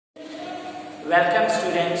Welcome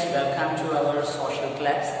students, welcome to our social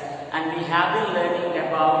class, and we have been learning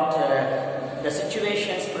about the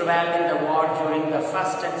situations prevalent in the war during the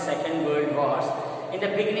First and Second World Wars. In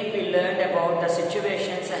the beginning we learned about the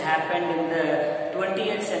situations that happened in the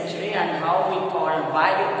 20th century and why we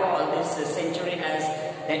call this century as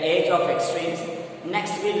the age of extremes.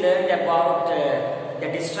 Next we learned about the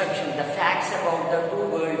destruction, the facts about the two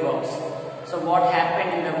world wars. So what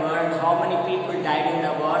happened in the world, how many people died in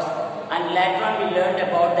the wars, and later on we learned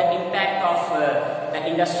about the impact of the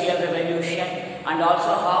Industrial Revolution and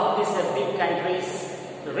also how these big countries,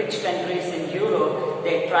 rich countries in Europe,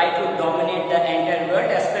 they try to dominate the entire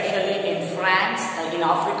world, especially in France, in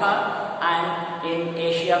Africa and in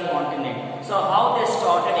Asia continent. So how they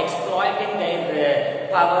started exploiting their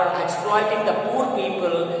power, exploiting the poor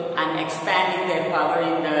people and expanding their power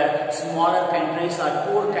in the smaller countries or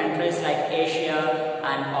poor countries like Asia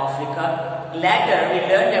and Africa. Later we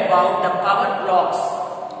learned about the power blocks.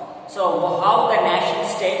 So how the nation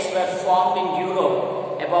states were formed in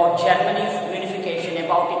Europe, about Germany unification,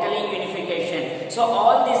 about Italy unification. So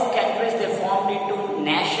all these countries, they formed into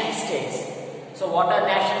nation states. So what are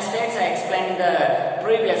nation states? I explained in the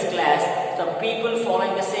previous class. So people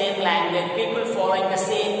following the same language, people following the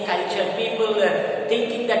same culture, people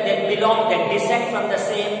thinking that they belong, they descend from the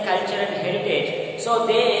same culture and heritage. So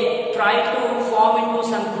they try to form into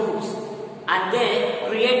some groups and they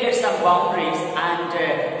created some boundaries and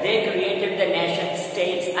they created the nation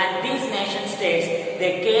states, and these nation states,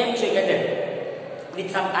 they came together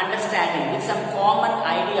with some understanding, with some common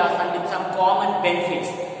ideas and with some common benefits.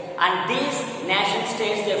 And these nation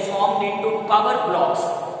states, they formed into power blocks,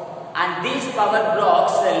 and these power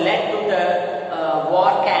blocks led to the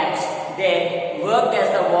war camps. They worked as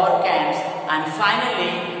the war camps, and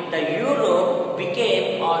finally the Europe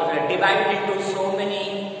became or divided into so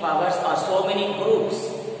many powers or so many groups.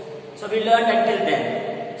 So we learned until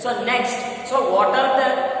then. So next, so what are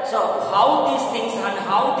the, so how these things and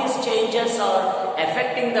how these changes are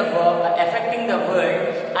affecting the world,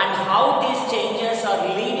 and how these changes are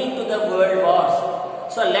leading to the world wars.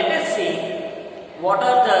 So let us see what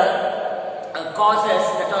are the causes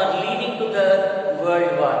that are leading to the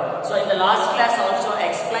world war. So in the last class also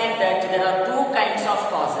explained that there are two kinds of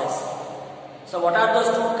causes. So what are those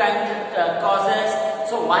two kinds of causes?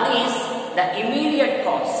 So one is the immediate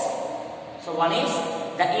cause. So one is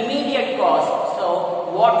the immediate cause.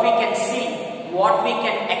 So what we can see, what we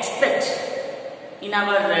can expect in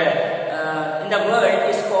our in the world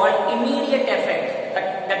is called immediate effect.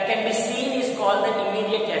 That can be seen is called the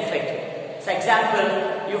immediate effect. So example,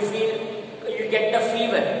 you get the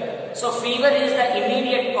fever. So fever is the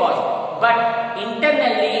immediate cause, but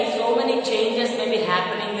internally so many changes may be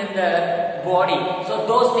happening in the body. So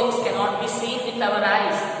those things cannot be seen with our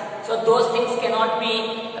eyes. So those things cannot be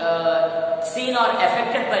seen or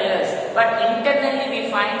affected by us. But internally we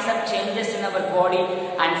find some changes in our body,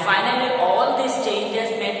 and finally all these changes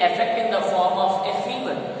may affect in the form of a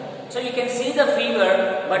fever. So you can see the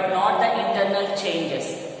fever but not the internal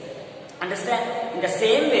changes. Understand? In the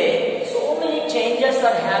same way, so many changes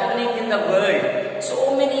are happening in the world.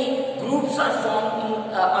 So many groups are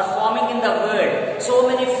forming in the world. So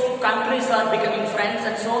many countries are becoming friends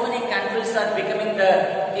and so many countries are becoming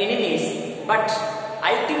the enemies. But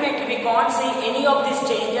ultimately we can't see any of these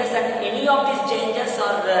changes, and any of these changes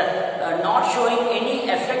are not showing any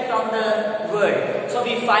effect on the world. So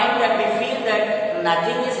we find that we feel that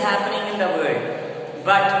nothing is happening in the world.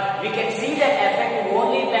 But we can see the effect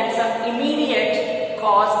only when some immediate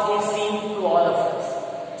cause is seen to all of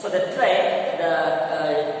us. So the threat,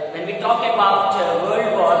 when we talk about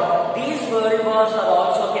world wars, these world wars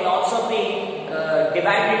can also be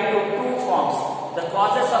divided into two forms. The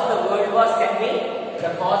causes of the world wars can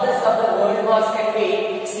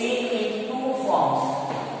be seen in two forms.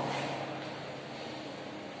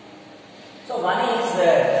 So one is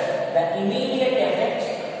the immediate effect.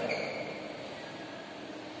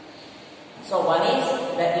 So one is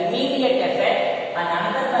the immediate effect, and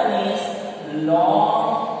another one is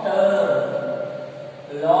long-term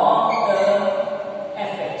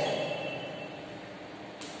effect.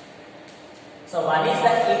 So one is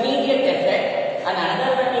the immediate effect, and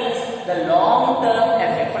another one is the long-term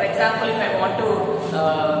effect. For example, if I want to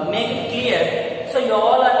make it clear, so you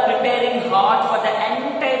all are preparing hard for the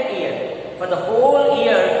entire year. For the whole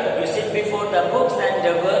year, you sit before the books and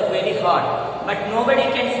work very hard. But nobody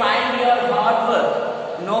can find your hard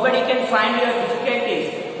work. Nobody can find your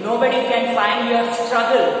difficulties. Nobody can find your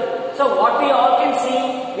struggle. So what we all can see,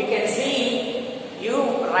 we can see you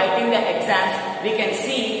writing the exams, we can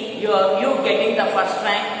see you getting the first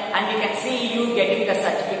rank, and we can see you getting the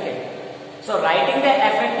certificate. So writing the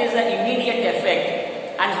effect is the immediate effect.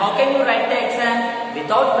 And how can you write the exam?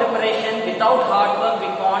 Without preparation, without hard work,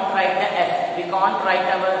 we can't write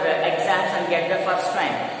our exams and get the first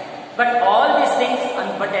rank. But all these things,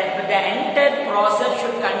 but the entire process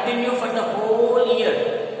should continue for the whole year.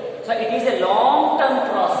 So it is a long-term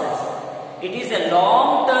process. It is a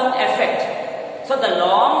long-term effect. So the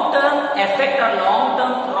long-term effect or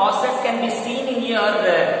long-term process can be seen in your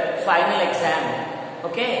final exam.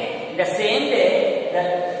 Okay. The same way, the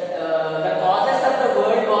causes of the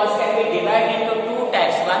world wars can be divided into two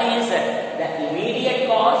types. One is the immediate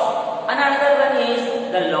cause, and another one is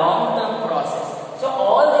the long-term process. So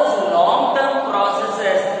all these long-term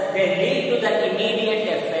processes, they lead to the immediate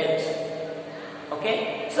effect. Okay.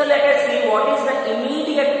 So let us see what is the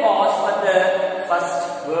immediate cause for the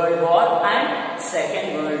First World War and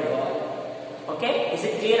Second World War. Okay. Is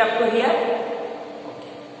it clear up to here?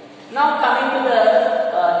 Okay. Now coming to the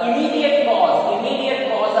immediate cause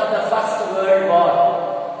of the First World War.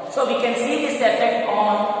 So we can see this effect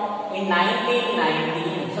in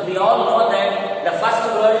 1919. So we all know that the First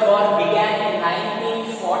World War began in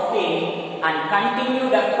 1914 and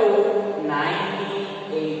continued up to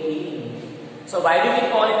 1918. So why do we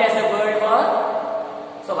call it as a World War?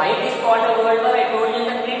 So why it is called a World War? I told you in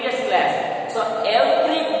the previous class. So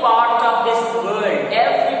every part of this world,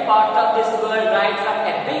 right from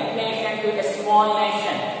a big nation to a small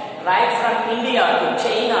nation, right from India to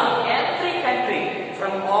China, every country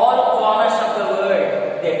from all corners of the world,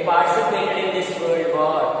 they participated in this World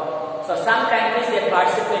War. So some countries they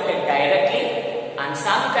participated directly and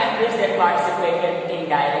some countries they participated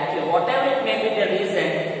indirectly. Whatever it may be the reason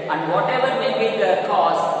and whatever may be the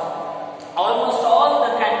cause, almost all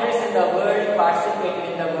the countries in the world participated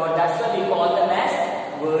in the war. That's why we call them as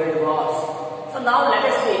World Wars. So now let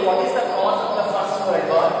us see what is the cause of the First World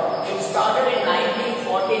War. It started in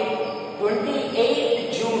 1914,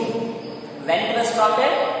 28th June. When it was started?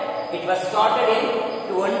 It was started in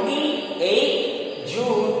 28th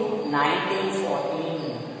June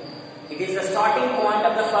 1914. It is the starting point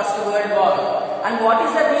of the First World War. And what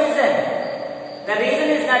is the reason? The reason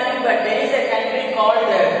is nothing but there is a country called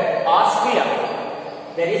Austria.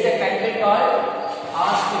 There is a country called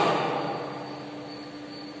Austria.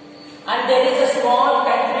 And there is a small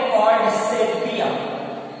country called Serbia.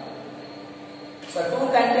 So two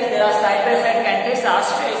countries, there are side-by-side countries.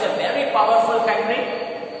 Austria is a very powerful country.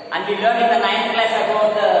 And we learned in the 9th class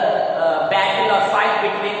about the battle or fight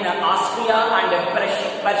between Austria and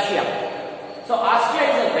Prussia. So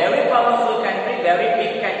Austria is a very powerful country, very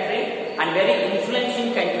big country and very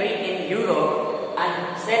influential country in Europe.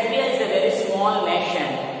 And Serbia is a very small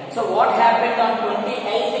nation. So what happened on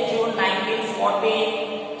 28th June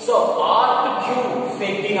 1914? So Archduke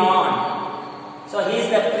Ferdinand. So he is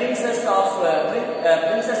the princess of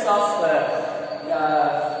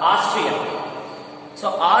Austria.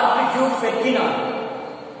 So Archduke Ferdinand,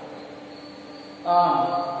 a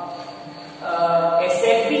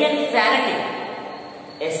Serbian fanatic.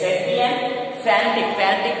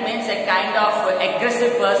 Fanatic means a kind of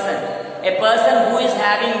aggressive person. A person who is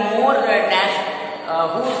having more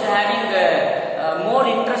more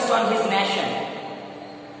interest on his nation.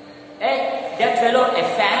 That fellow, a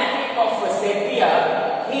fanatic of Serbia,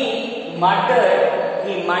 he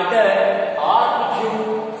murdered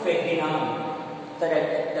Archduke Ferdinand. So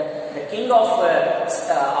the king of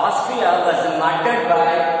Austria was murdered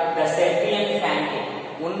by the Serbian fanatic.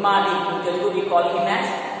 Unmadi, in Telugu we call him as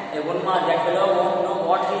a Unmadi. That fellow won't know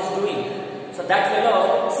what he is doing. So that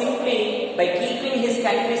fellow, simply by keeping his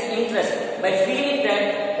country's interest, by feeling that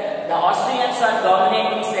the Austrians are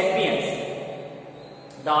dominating Serbians,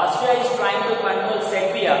 the Austria is trying to control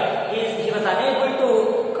Serbia. He was unable to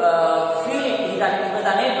feel it. He was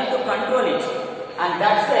unable to control it, and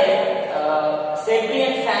that's why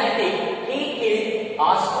Serbian fanatic he killed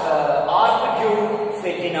Archduke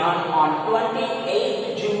Ferdinand on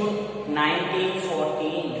 28th June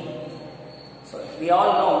 1914. So we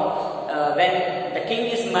all know when the king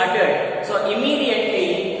is murdered, so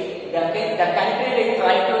immediately the country will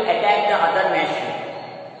try to attack the other nation.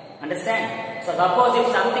 Understand? So suppose if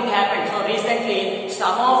something happened, so recently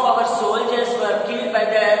some of our soldiers were killed by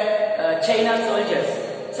the China soldiers.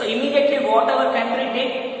 So immediately what our country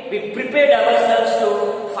did, we prepared ourselves to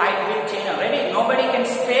fight with China. Ready? Nobody can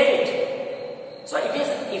spare it. So it is,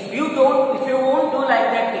 if you won't do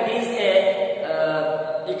like that,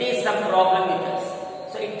 it is some problem with us.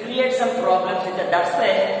 So it creates some problems with us. That's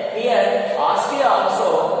why here Austria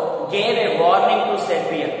also gave a warning to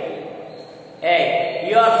Serbia. Hey,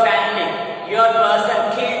 you are fanatic. Your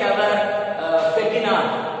person killed our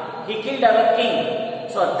Ferdinand. He killed our king.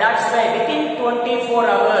 So that's why within 24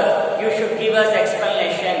 hours you should give us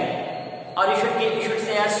explanation, or you should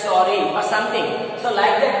say Serbia sorry or something. So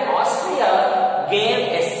like that, Austria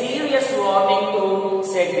gave a serious warning to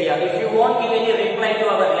Serbia. If you won't give any reply to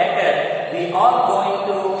our letter, we are going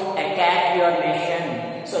to attack your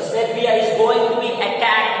nation. So Serbia is going to be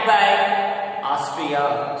attacked by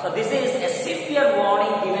Austria. So this is a severe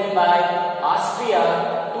warning given by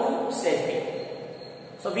Austria to Serbia.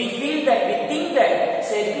 So we think that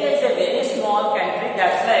Serbia is a very small country,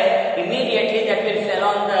 that's why immediately that will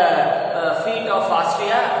fall on the feet of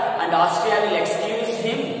Austria, and Austria will excuse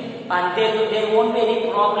him, and there won't be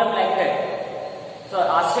any problem like that. So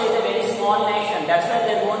Austria is a very small nation, that's why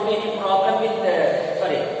there won't be any problem with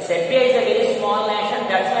Serbia is a very small nation,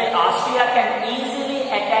 that's why Austria can easily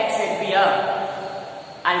attack Serbia.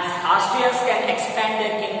 And Austrians can expand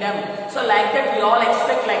their kingdom. So like that, we all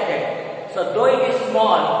expect like that. So though it is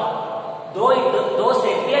small, though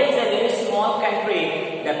Serbia is a very small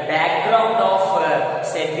country, the background of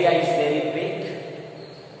Serbia is very big.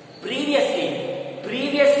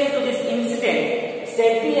 Previously to this incident,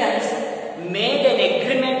 Serbians made an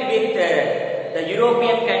agreement with the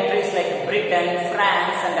European countries like Britain,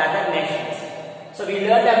 France and other nations. So we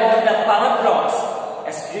learned about the power blocks.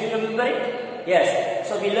 Do you remember it? Yes.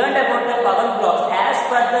 So we learned about the power blocks. As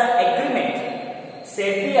per the agreement,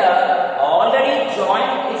 Serbia already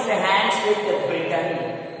joined its hands with Britain.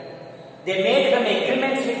 They made some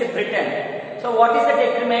agreements with Britain. So what is that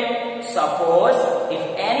agreement? Suppose if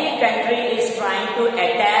any country is trying to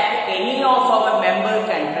attack any of our member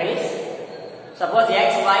countries, suppose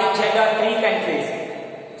X, Y, Z are 3 countries.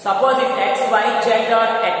 Suppose if X, Y, Z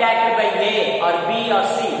are attacked by A or B or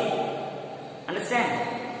C. Understand?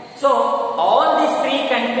 So all these 3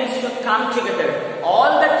 countries should come together.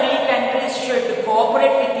 All the 3 countries should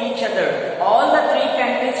cooperate with each other. All the 3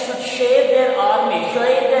 countries should share their army,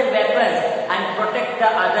 share their weapons and protect the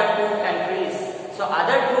other 2 countries. So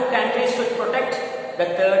other 2 countries should protect the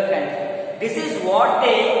 3rd country. This is what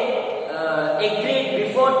they agreed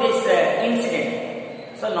before this incident.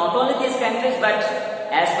 So not only these countries, but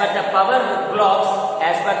as per the power blocks,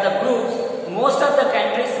 as per the groups, most of the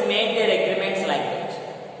countries made their agreements like that.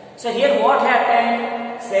 So here what happened?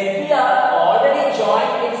 Serbia already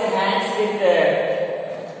joined its hands with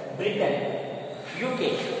Britain,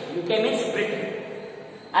 UK. UK means Britain.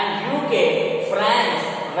 And UK, France,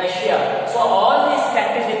 Russia. So all these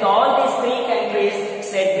countries, with all these 3 countries,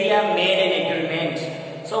 Serbia made an agreement.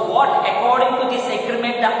 So what according to this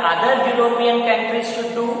agreement the other European countries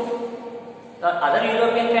should do? The other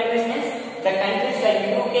European countries means the countries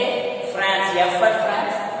like UK, France, F for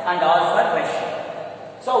France and R for Russia.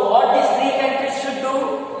 So what these 3 countries should do?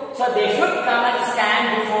 So they should come and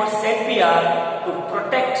stand before Serbia to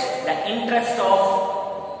protect the interest of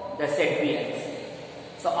the Serbians.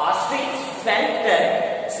 So Austrians felt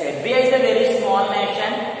that Serbia is a very small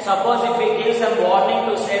nation. Suppose if we give some warning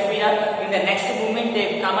to Serbia, in the next moment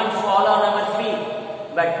they come and fall on our feet.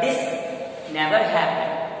 But this never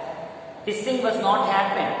happened. This thing was not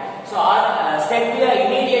happened. So Serbia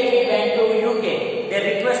immediately went to UK.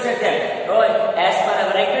 They requested them, oh, as per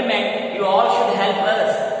our agreement, you all should help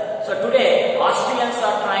us. So today, Austrians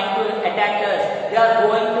are trying to attack us. They are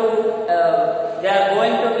going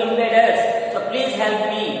to invade us. So please help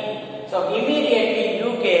me. So immediately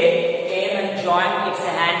UK came and joined its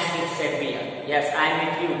hands with Serbia. Yes, I am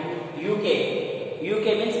with you. UK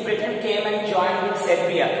means Britain came and joined with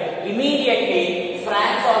Serbia. Immediately,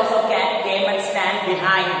 France also came and stand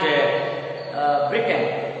behind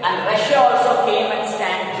Britain. And Russia also came and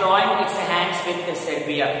joined its hands with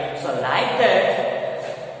Serbia. So like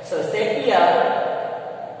that, so Serbia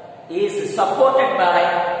is supported by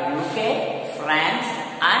UK, France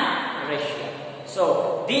and Russia.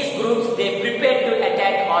 So these groups, they prepared to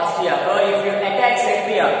attack Austria. Or if you attack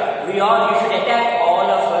Serbia, you should attack all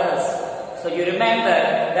of us. So you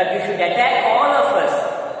remember that you should attack all of us.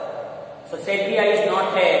 So Serbia is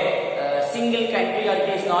not a single country, or it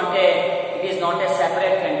is not a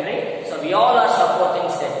separate country. So we all are supporting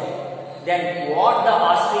Serbia. Then what the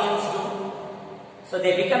Austrians do? So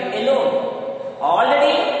they become alone.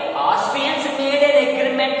 Already Austrians made an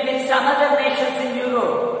agreement with some other nations in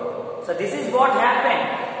Europe. So this is what happened.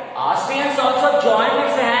 Austrians also joined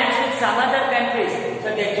its hands with some other countries. So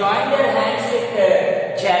they joined their hands with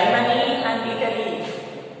Germany and Italy.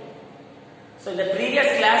 So in the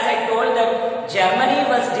previous class I told that Germany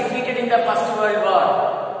was defeated in the First World War.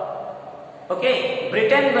 Okay,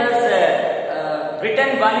 Britain won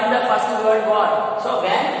in the First World War. So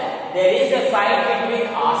when there is a fight between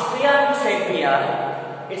Austria and Serbia,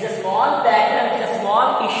 it's a small battle, it's a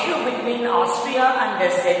small issue between Austria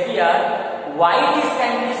and Serbia. Why these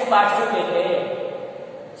countries participated?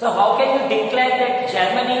 So how can you declare that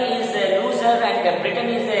Germany is a loser and Britain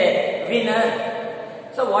is winner.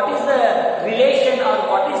 So what is the relation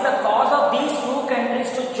or what is the cause of these two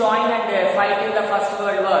countries to join and fight in the First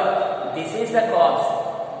World War? This is the cause.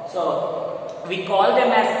 So we call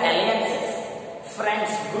them as alliances,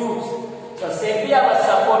 friends, groups. So Serbia was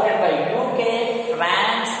supported by UK,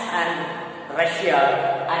 France and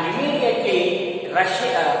Russia, and immediately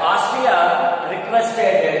Austria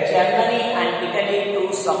requested Germany and Italy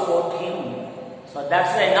to support him. So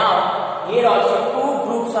that's why now here also two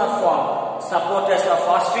groups are formed, supporters of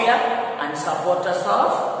Austria and supporters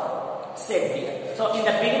of Serbia. So in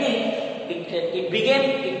the beginning it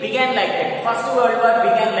began like that. First World War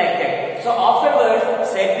began like that. So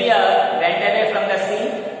afterwards Serbia went away from the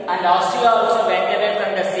scene and Austria also went away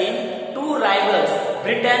from the scene. Two rivals,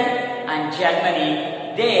 Britain and Germany,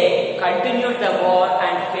 they continued the war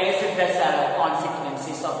and faced the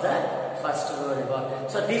consequences of the First World War.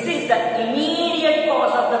 So this is the immediate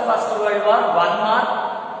cause of the First World War. 1 mark,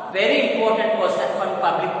 very important question from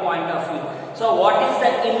public point of view. So what is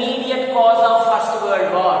the immediate cause of First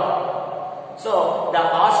World War? So the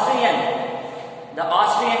Austrian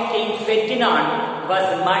King Ferdinand was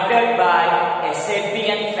murdered by a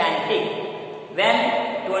Serbian fanatic when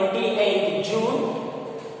 28th June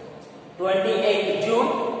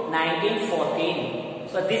 1914.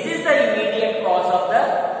 So this is the immediate cause of the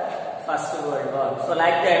First World War. So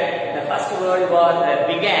like that, the First World War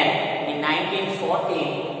began in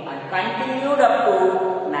 1914 and continued up to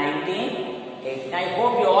 1918. I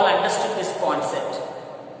hope you all understood this concept.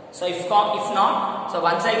 So if not, so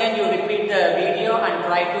once again you repeat the video and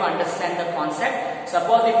try to understand the concept.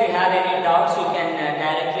 Suppose if you have any doubts, you can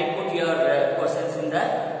directly put your questions in the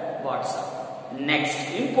WhatsApp. Next,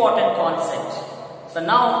 important concept. So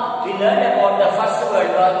now we learned about the First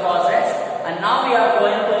World War causes, and now we are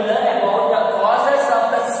going to learn about the causes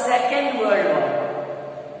of the Second World War.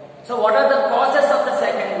 So what are the causes of the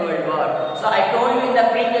Second World War? So I told you in the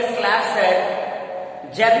previous class that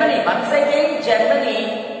Germany, once again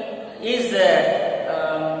Germany is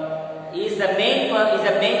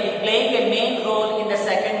playing a main role in the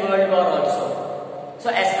Second World War also. So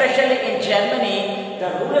especially in Germany, the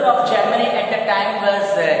ruler of Germany at the time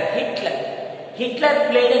was Hitler. Hitler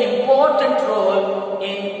played an important role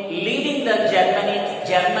in leading the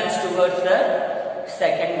Germans towards the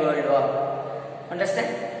Second World War.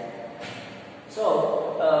 Understand? So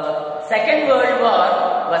Second World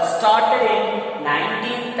War was started in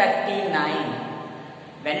 1939.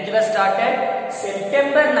 When it was started?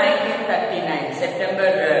 September 1939.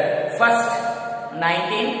 September 1st,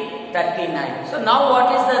 1939. So now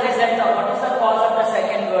what is the result or what is the cause of the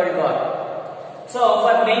Second World War? So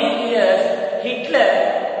for many years,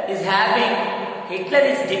 Hitler is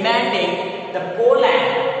demanding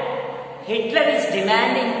Poland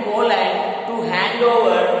to hand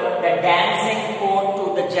over the Danzig port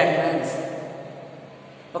to the Germans.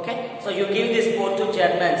 Okay, so you give this port to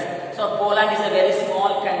Germans. So Poland is a very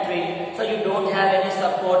small country, so you don't have any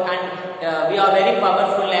support, and we are very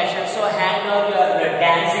powerful nation. So hand over your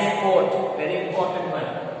Danzig port, very important one.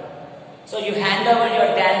 So you hand over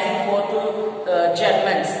your Danzig port to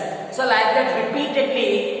Germans. So like that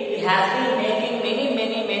repeatedly, he has been making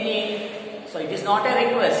many. So it is not a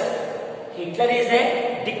request. Hitler is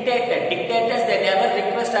a dictator. Dictators, they never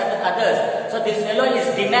request others. So this fellow is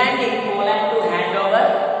demanding Poland to hand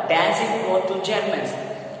over Danzig port to Germans.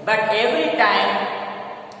 But every time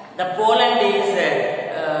the Poland is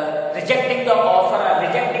rejecting the offer or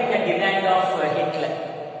rejecting the demand of Hitler.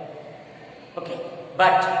 Okay.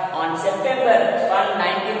 But on September 1,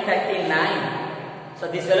 1939, so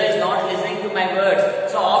this fellow is not listening to my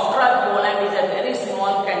words. So after all, Poland is a very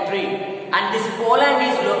small country, and this Poland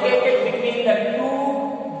is located between the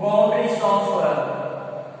two boundaries of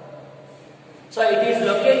so it is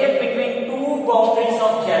located between two boundaries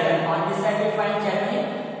of Germany. On this side we find Germany,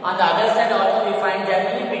 on the other side also we find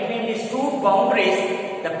Germany. Between these two boundaries,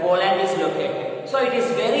 the Poland is located. So it is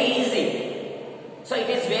very easy.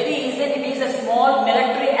 It is a small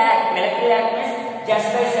military act. Military act means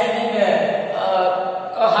just by sending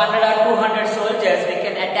 100 or 200 soldiers, we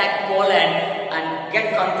can attack Poland and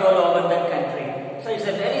get control over the country. So it's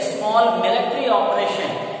a very small military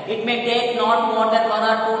operation. It may take not more than 1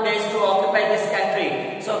 or 2 days to occupy this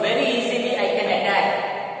country. So very easily I can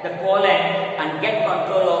attack the Poland and get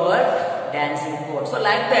control over Danzig port. So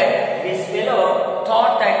like that, this fellow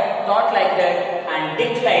thought like that and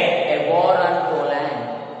declared a war on Poland.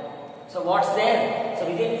 So what's there? So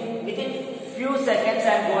within few seconds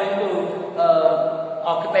I am going to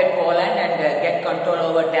occupy Poland and get control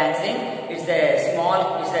over Danzig. It's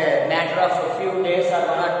a matter of a few days or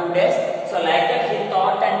 1 or 2 days. So like that he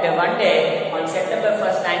thought, and one day on September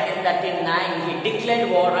 1st, 1939, he declared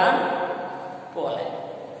war on Poland.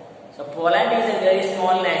 So Poland is a very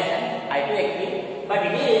small nation, I do agree, but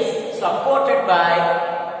it is supported by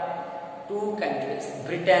two countries,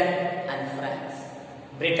 Britain and France.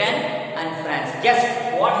 Britain and France. Just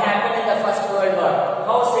what happened in the First World War?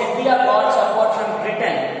 How Serbia got support from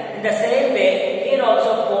Britain. In the same way, here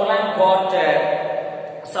also Poland got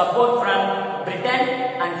support from Britain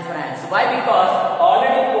and France. Why? Because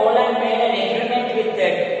already Poland made an agreement with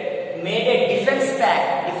made a defense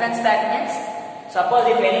pact. Defense pact means, suppose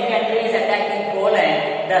if any country is attacking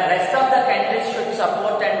Poland, the rest of the countries should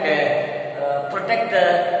support and protect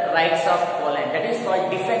the rights of Poland. That is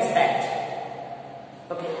called defense pact.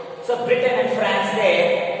 Okay. So Britain and France,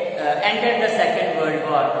 they entered the Second World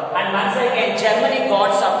War, and once again Germany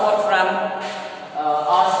got support from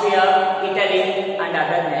Austria, Italy, and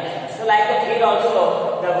other nations. So like that here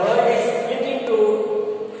also, the world is split into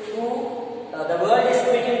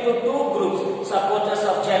two groups: supporters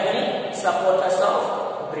of Germany, supporters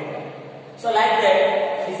of Britain. So like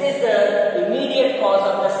that, this is the immediate cause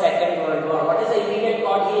of the Second World War. What is the immediate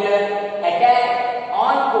cause here? Attack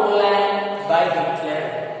on Poland by Hitler.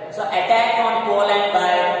 So attack on Poland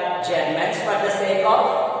by Germans for the sake of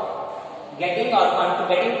getting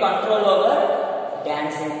control over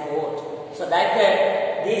Danzig port. So that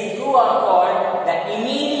these two are called the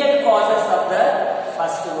immediate causes of the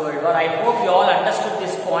First World War. I hope you all understood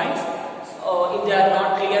these points. So if they are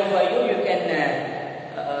not clear for you, you can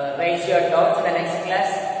raise your doubts in the next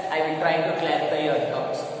class. I will try to clarify your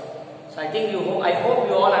doubts. So I hope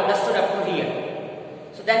you all understood up to here.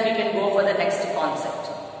 So then we can go for the next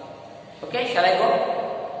concept. Okay, shall I go?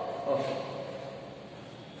 Okay.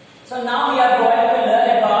 So now we are going to learn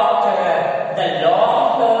about the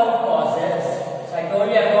long-term causes. So I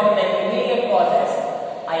told you about the immediate causes.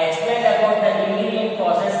 I explained about the immediate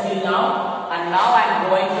causes till now, and now I am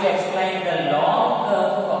going to explain the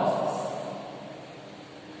long-term causes.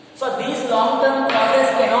 So these long-term causes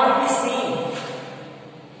cannot be seen.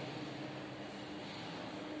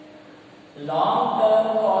 Long-term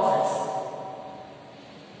causes.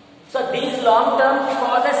 So these long-term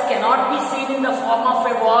causes cannot be seen in the form of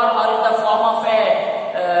a war or in the form of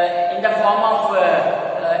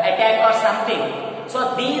attack or something.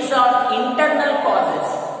 So these are internal causes.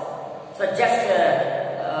 So just the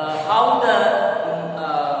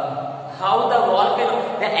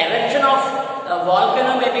eruption of a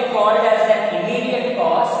volcano may be called as an immediate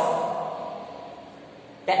cause.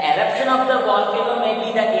 The eruption of the volcano may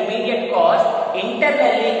be the immediate cause.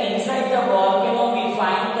 Internally, inside the volcano, we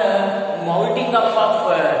find the mounting up of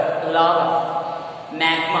lava,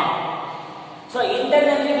 magma. So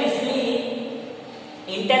internally we see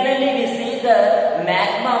the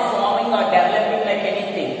magma forming or developing like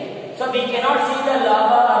anything. So we cannot see the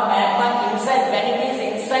lava or magma inside when it is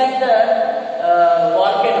inside the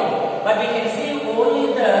volcano, but we can see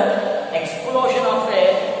only the explosion of a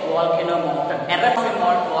volcano mountain, eruption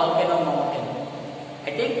of volcano mountain.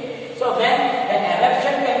 I think so. When the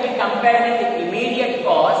eruption can be compared with the immediate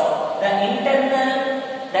cause, the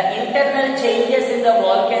internal changes in the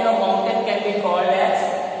volcano mountain can be called as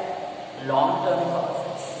long-term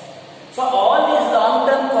causes. So all these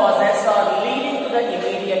long-term causes are leading to the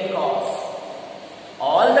immediate cause.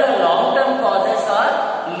 All the long-term causes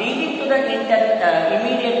are leading to the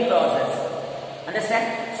immediate causes.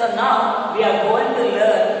 Understand? So now we are going to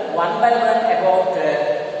learn one by one about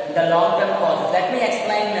the long-term causes. Let me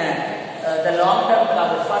explain the long-term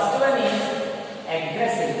causes. First one is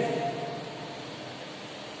aggressive.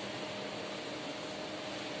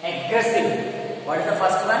 Aggressive. What is the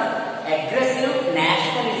first one? Aggressive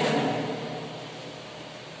nationalism.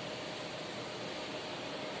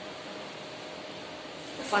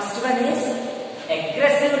 The first one is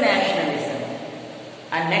aggressive nationalism,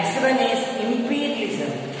 and next one is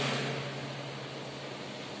imperialism.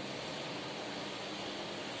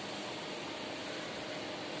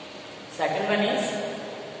 Second one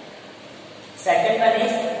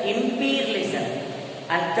is imperialism,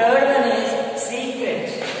 and third one is secret.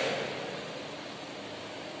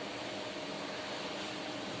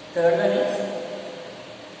 Third one is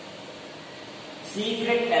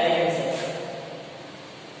secret alliances.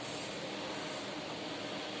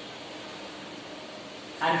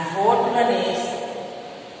 And fourth one is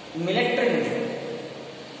militarism.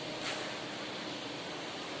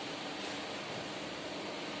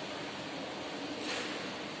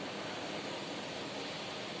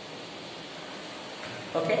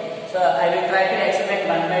 Okay, so I will try to explain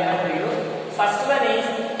one by one to you. First one is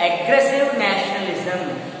aggressive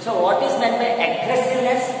nationalism. So what is meant by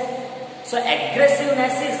aggressiveness? So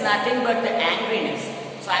aggressiveness is nothing but the angriness.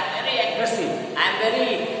 So I am very aggressive. I am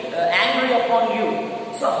very angry upon you.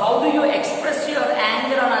 So how do you express your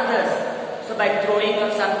anger on others? So by throwing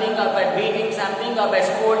up something, or by beating something, or by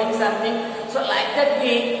scolding something. So like that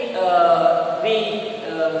we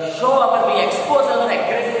expose our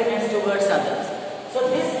aggressiveness towards others. So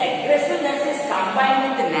this aggressiveness is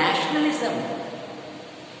combined with nationalism.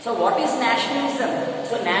 So what is nationalism?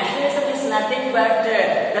 So nationalism is nothing but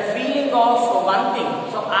the feeling of one thing.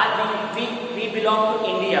 So we belong to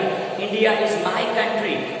India. India is my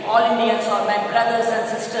country. All Indians are my brothers and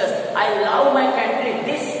sisters. I love my country.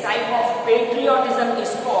 This type of patriotism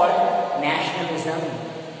is called nationalism.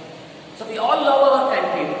 So we all love our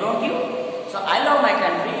country, don't you? So I love my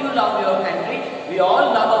country, you love your country, we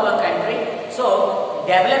all love our country. So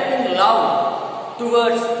developing love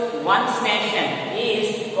towards one's nation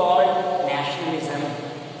is called nationalism.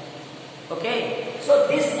 Okay? So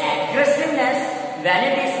this aggressiveness, when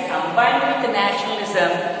it is combined with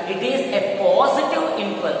nationalism, it is a positive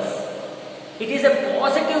impulse. It is a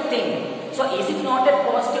positive thing. So is it not a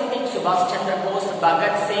positive thing? Subhash Chandra Bose,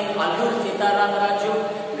 Bhagat Singh, Alluri Sita Ramaraju,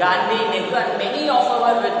 Gandhi, Nehru, and many of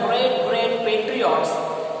our great patriots,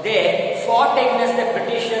 they fought against the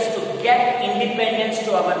Britishers to get independence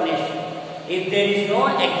to our nation. If there is no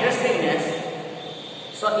aggressiveness,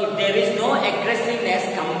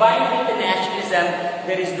 combined with the nationalism,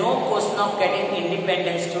 there is no question of getting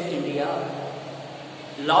independence to India.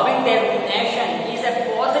 Loving their nation is a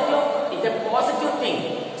positive thing.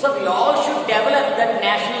 So we all should develop that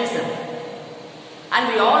nationalism,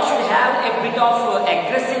 and we all should have a bit of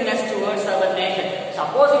aggressiveness towards our nation.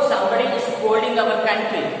 Suppose if somebody is scolding our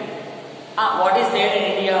country, what is there in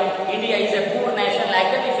India? India is a poor nation,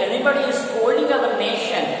 like that. If anybody is scolding our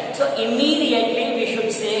nation, so immediately we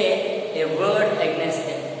should say a word against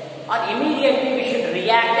them, or immediately we should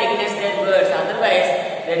react against their words.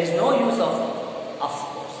 Otherwise, there is no use of it. Of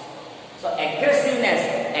course. So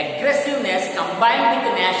aggressiveness combined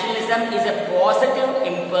with nationalism is a positive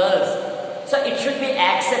impulse. So it should be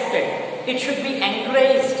accepted. It should be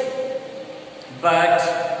encouraged. But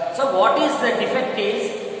so what is the defect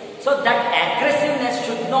is, so that aggressiveness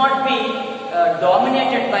should not be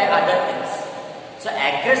dominated by other things. So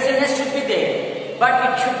aggressiveness should be there, but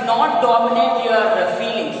it should not dominate your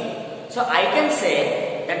feelings. So I can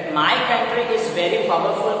say that my country is very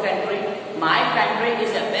powerful country. My country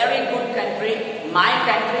is a very good country. My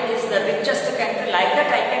country is the richest country. Like that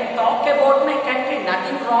I can talk about my country.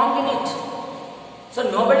 Nothing wrong in it. So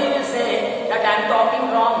nobody will say that I am talking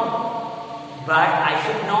wrong. But I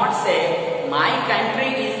should not say my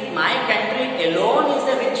country alone is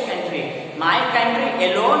a rich country. My country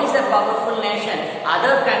alone is a powerful nation.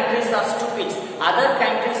 Other countries are stupid. Other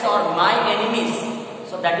countries are my enemies.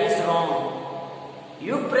 So that is wrong.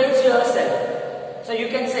 You praise yourself. So you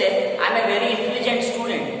can say, I am a very intelligent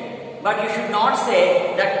student, but you should not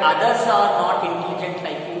say that others are not intelligent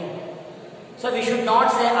like you. So we should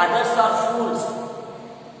not say others are fools.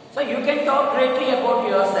 So you can talk greatly about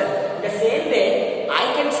yourself. The same way,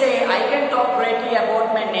 I can say I can talk greatly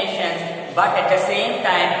about my nations, but at the same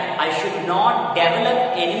time, I should not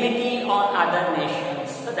develop enmity on other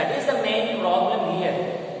nations. So that is the main problem here.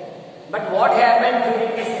 But what happened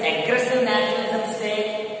during this aggressive nationalism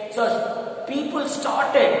stage? So people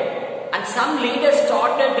started, and some leaders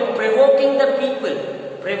started provoking the people.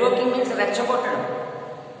 Provoking means rechagotanam.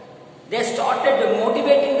 They started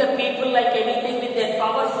motivating the people like anything with their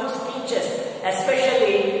powerful speeches,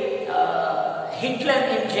 especially Hitler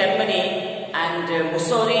in Germany and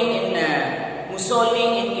Mussolini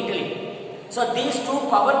in Italy. So these two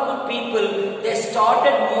powerful people, they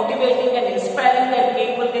started motivating and inspiring their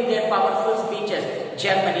people with their powerful speeches.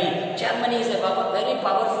 Germany is a very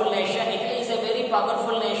powerful nation. Italy is a very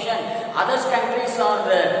powerful nation. Other countries are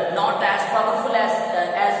not as powerful as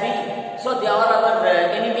we. So they are our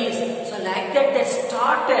enemies. So like that they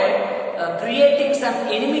started creating some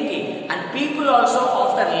enmity, and people also,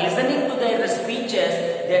 after listening to their speeches,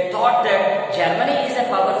 they thought that Germany is a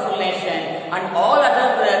powerful nation, and all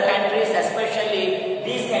other countries, especially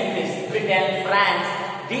these countries, Britain, France,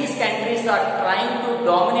 these countries are trying to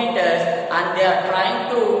dominate us, and they are trying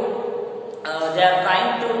to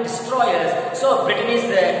destroy us. So Britain is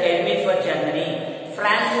the enemy for Germany,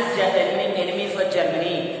 France is the enemy for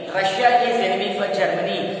Germany, Russia is enemy for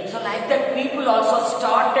Germany. So like that, people also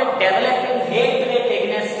started developing hatred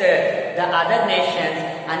against the other nations,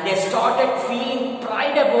 and they started feeling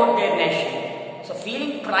pride about their nation. So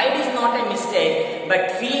feeling pride is not a mistake,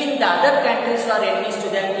 but feeling the other countries are enemies to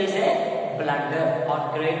them is a blunder or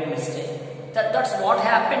great mistake. That's what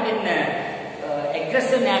happened in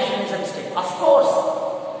aggressive nationalism state. Of course.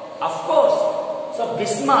 So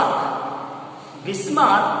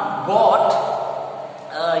Bismarck bought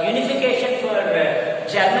unification for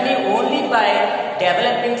Germany only by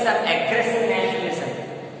developing some aggressive nationalism.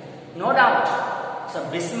 No doubt. So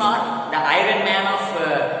Bismarck, the Iron Man of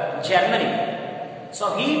Germany.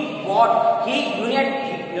 So he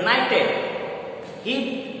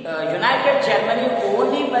united Germany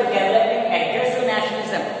only by developing aggressive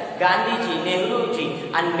nationalism. Gandhiji, Nehruji,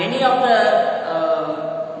 and many of the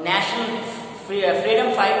national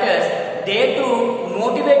freedom fighters, they too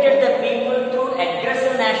motivated the people through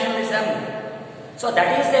aggressive nationalism. So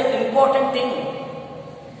that is the important thing.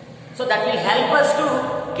 So that will help us to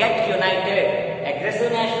get united.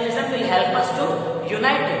 Aggressive nationalism will help us to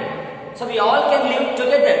unite. So we all can live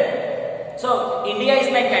together. So India is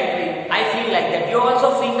my country. I feel like that. You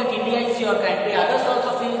also feel that India is your country. Others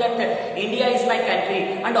also feel that India is my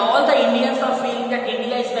country. And all the Indians are feeling that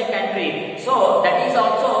India is my country. So that is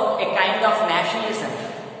also a kind of nationalism.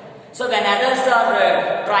 So when others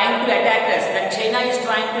are trying to attack us, when China is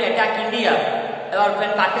trying to attack India, or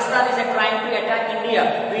when Pakistan is trying to attack India,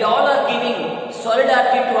 we all are giving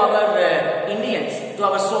solidarity to our Indians, to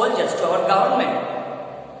our soldiers, to our government.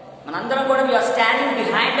 Manandaram kuda we are standing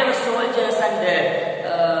behind our soldiers and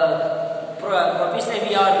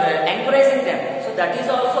we are encouraging them. So that is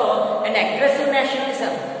also an aggressive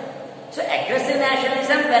nationalism. So aggressive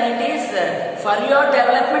nationalism, when it is for your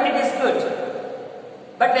development, it is good.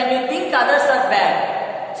 But when you think others are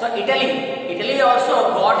bad, so Italy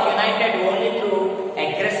also got united only through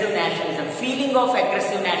aggressive nationalism, feeling of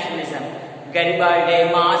aggressive nationalism.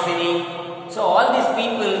 Garibaldi, Mazzini, so all these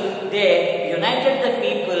people, they united the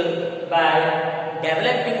people by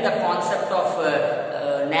developing the concept of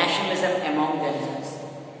nationalism among themselves.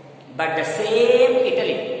 But the same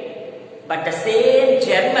Italy, but the same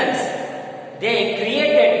Germans, they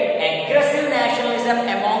created aggressive nationalism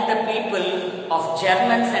among the people of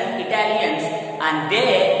Germans and Italians, and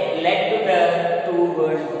they led to the 2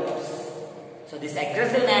 world wars. So this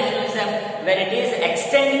aggressive nationalism, when it is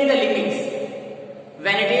extending the limits,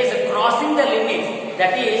 when it is crossing the limits,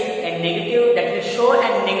 that is a negative, that will show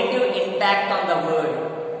a negative impact on the world.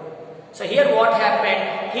 So here what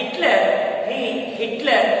happened? Hitler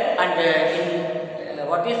and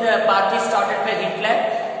what is the party started by Hitler?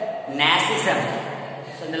 Nazism.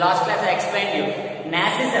 So in the last class I explained you.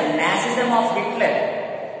 Nazism of Hitler.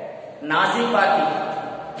 Nazi party.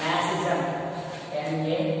 Nazism.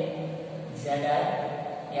 N-A-Z-I-S-M.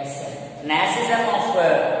 Nazism of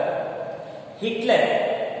Hitler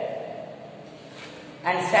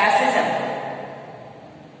and fascism.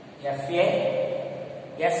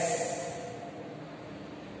 F-A-S.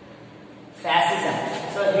 Fascism.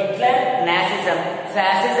 So Hitler, Nazism,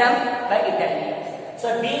 fascism by Italians. So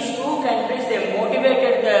these 2 countries, they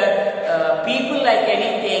motivated the people like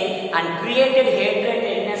anything and created hatred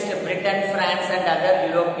against Britain, France and other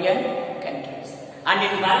European countries. And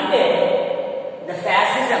in one day, the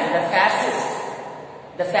fascists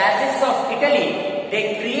of Italy,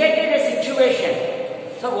 they created a situation.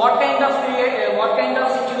 So what kind of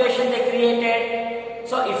situation they created?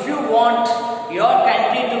 So if you want your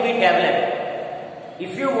country to be developed,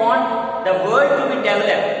 if you want the world to be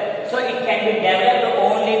developed, so it can be developed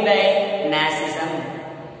only by Nazism.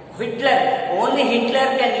 Only Hitler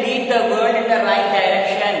can lead the world in the right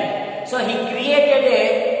direction. So he created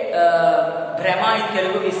a Brahma in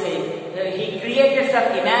Telugu we say. He created some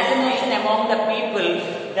imagination among the people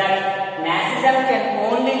that Nazism can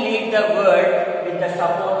only lead the world with the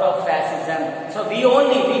support of fascism. So we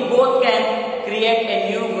both can create a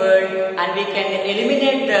new world, and we can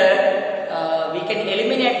eliminate the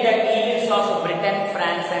evils of Britain,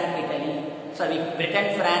 France and Italy. Sorry, Britain,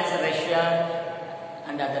 France, Russia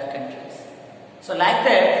and other countries. So like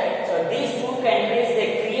that, so these 2 countries, they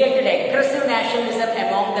created aggressive nationalism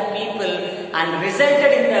among the people and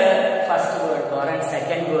resulted in the First World War and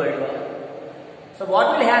Second World War. So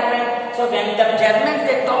what will happen? So when the Germans,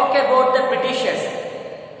 they talk about the Britishers,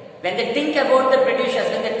 when they think about the Britishers,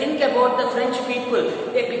 when they think about the French people,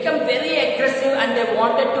 they become very aggressive and they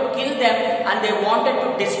wanted to kill them and they wanted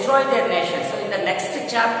to destroy their nation. So in the next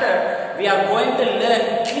chapter, we are going to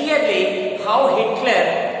learn clearly how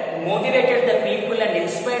Hitler motivated the people and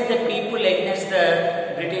inspired the people against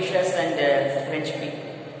the Britishers and the French people.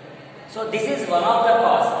 So this is one of the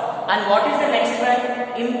cause. And what is the next one?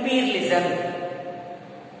 Imperialism.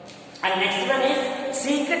 And next one is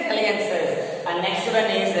secret alliances. And next one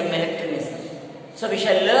is militarism. So we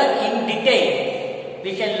shall learn in detail.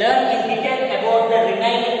 We shall learn in detail about the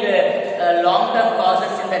remaining long-term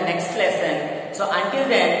causes in the next lesson. So until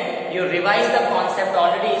then, you revise the concept.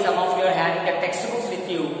 Already some of you are having the textbooks with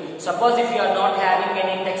you. Suppose if you are not having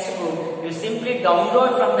any textbook, you simply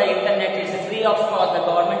download from the internet. It's free of cost. The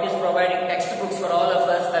government is providing textbooks for all of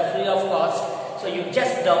us. They're free of cost. So you just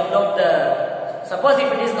download the, suppose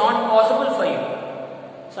if it is not possible for you.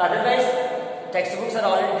 So otherwise, textbooks are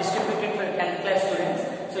already distributed for 10th class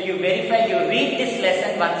students. So you verify, you read this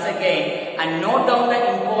lesson once again and note down the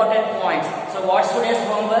important points. So what's today's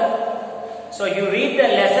homework? So you read the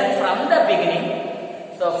lesson from the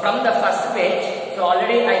beginning. So from the first page. So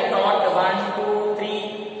already I taught 1, 2,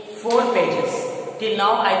 3, 4 pages. Till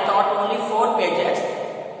now I taught only 4 pages.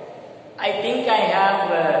 I think I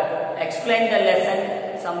have explained the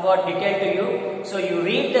lesson somewhat detailed to you. So you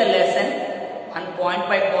read the lesson and point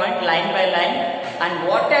by point, line by line, and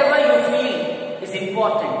whatever you feel is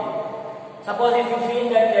important. Suppose if you feel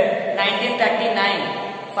that 1939,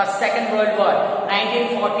 Second World War,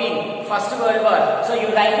 1914, First World War, so you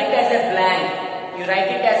write it as a blank, you write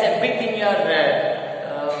it as a bit in your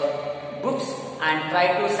books and try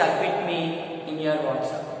to submit me in your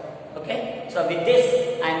WhatsApp. Okay? So with this,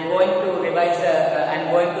 I am going to revise, I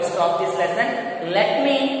am going to stop this lesson. Let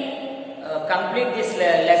me complete this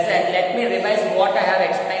lesson. Let me revise what I have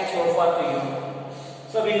explained so far to you.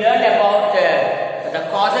 So we learned about the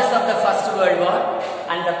causes of the First World War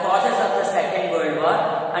and the causes of the Second World War,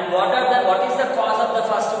 and what is the cause of the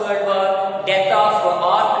First World War? Death of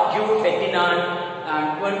Arthur Ferdinand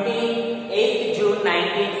on 28th June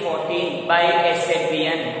 1914 by a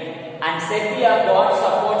Serbian, and Serbia got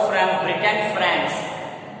support from Britain, France,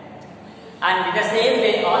 and in the same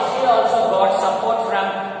way Austria also got support from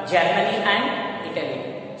Germany and Italy.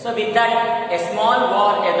 So with that, a small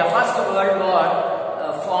war, the First World War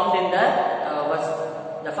formed in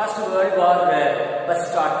the First World War was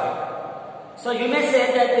started. So you may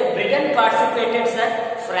say that Britain participated,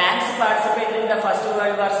 sir, France participated in the First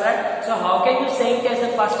World War, sir. So how can you say it as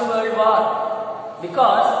the First World War?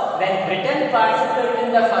 Because when Britain participated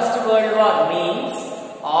in the First World War means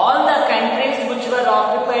all the countries which were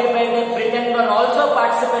occupied by the Britain were also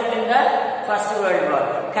participated in the First World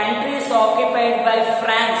War. Countries occupied by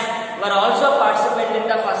France were also participated in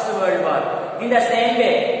the First World War. In the same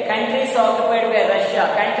way, countries occupied by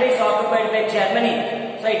Russia, countries occupied by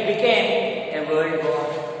Germany, so it became a world war.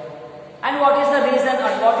 And what is the reason,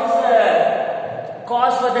 or what is the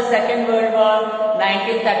cause for the Second World War?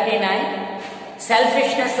 1939.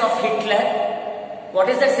 Selfishness of Hitler. What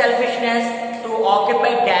is the selfishness? To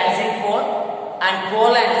occupy Danzig and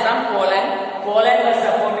Poland. From Poland was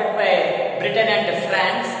supported by Britain and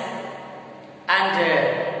France, and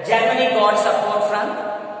Germany got support from,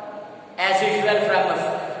 as usual, from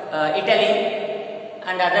Italy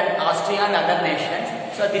and other Austria and other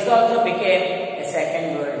nations. So this also became a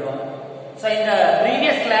Second World War. So in the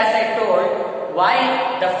previous class I told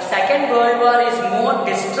why the Second World War is more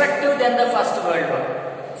destructive than the First World War.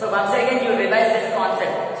 So once again you revise this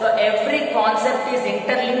concept. So every concept is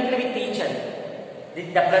interlinked with each other.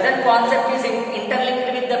 The present concept is interlinked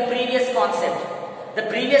with the previous concept. The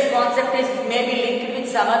previous concept is maybe linked with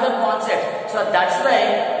some other concept. So that's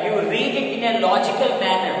why you read it in a logical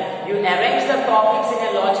manner. You arrange the topics in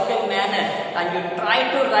a logical manner and you try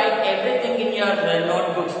to write everything in your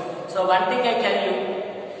notebooks. So one thing I tell you,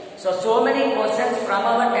 so many questions from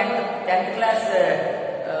our 10th class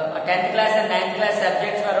and 9th class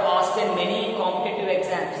subjects were asked in many competitive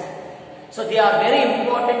exams. So they are very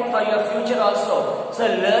important for your future also. So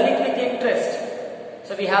learn it with interest.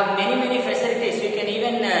 So we have many facilities. You can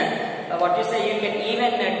even, you can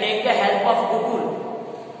even take the help of Google.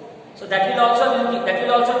 So that will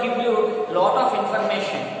also give you lot of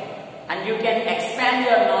information, and you can expand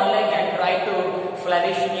your knowledge and try to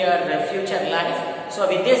flourish in your future life. So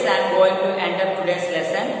with this I am going to end up today's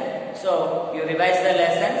lesson. So you revise the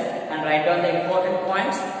lessons and write down the important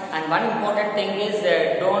points. And one important thing is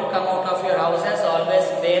don't come out of your houses. Always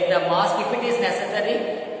wear the mask if it is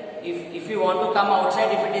necessary. If you want to come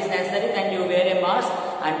outside, if it is necessary, then you wear a mask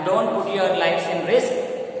and don't put your lives in risk.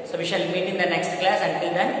 So we shall meet in the next class.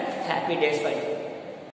 Until then, happy days for you.